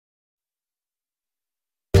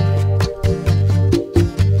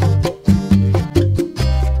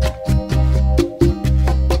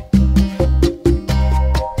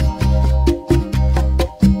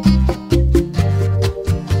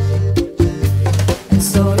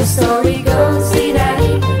So the story goes,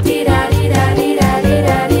 dee-da-dee, dee-da-dee, da-dee, da-dee,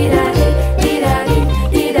 da-dee, da-dee, dee-da-dee,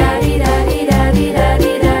 dee-da-dee, da-dee, da-dee,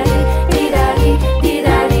 da-dee, da-dee, dee-da-dee,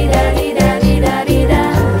 dee-da-dee, da-dee, da-dee, da-dee, da.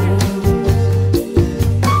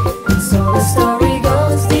 So the story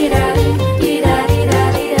goes, dee-da-dee, dee-da-dee,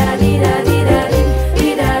 da-dee, da-dee, da-dee, da-dee,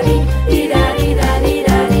 dee-da-dee, dee-da-dee, da-dee,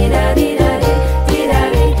 da-dee, da-dee, da-dee,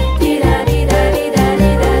 dee-da-dee, dee-da-dee, da-dee,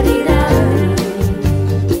 da-dee, da-dee, da.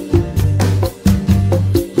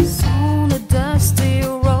 On a dusty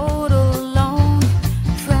road alone,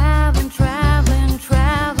 traveling, traveling,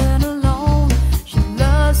 traveling alone. She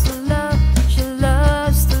loves to love, she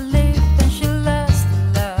loves to live, and she loves to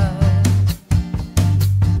love.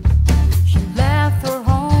 She left her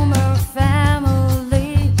home, her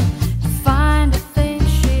family, to find a thing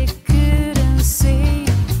she couldn't see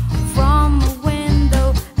from a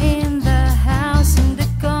window in the house in the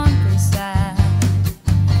countryside.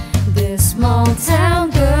 This small town